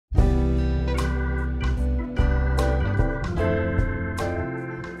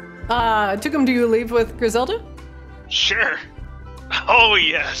Tuugum, do you leave with Griselda? Sure. Oh,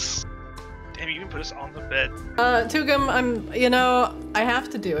 yes. Damn, you can put us on the bed. Tuugum, I have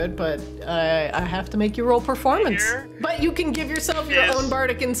to do it, but I have to make you roll performance. Here but you can give yourself your own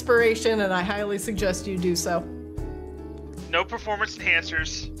bardic inspiration, and I highly suggest you do so. No performance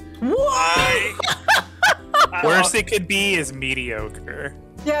enhancers. What? Worst it could be is mediocre.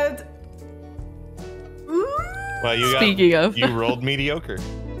 Yeah. Well, you rolled mediocre.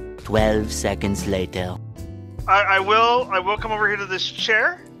 12 seconds later. I will come over here to this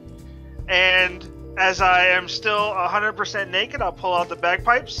chair, and as I am still 100% naked, I'll pull out the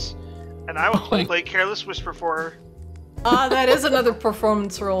bagpipes, and I will play Careless Whisper for her. That is another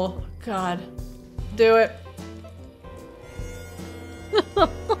performance roll. God. Do it.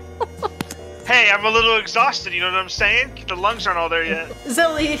 Hey, I'm a little exhausted, you know what I'm saying? The lungs aren't all there yet.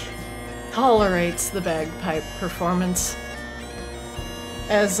 Zelly tolerates the bagpipe performance.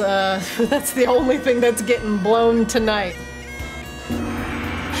 As, that's the only thing that's getting blown tonight.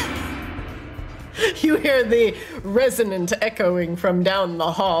 You hear the resonant echoing from down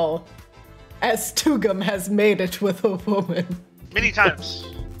the hall as Tuugum has made it with a woman. Many times.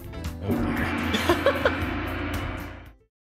 Oh dear.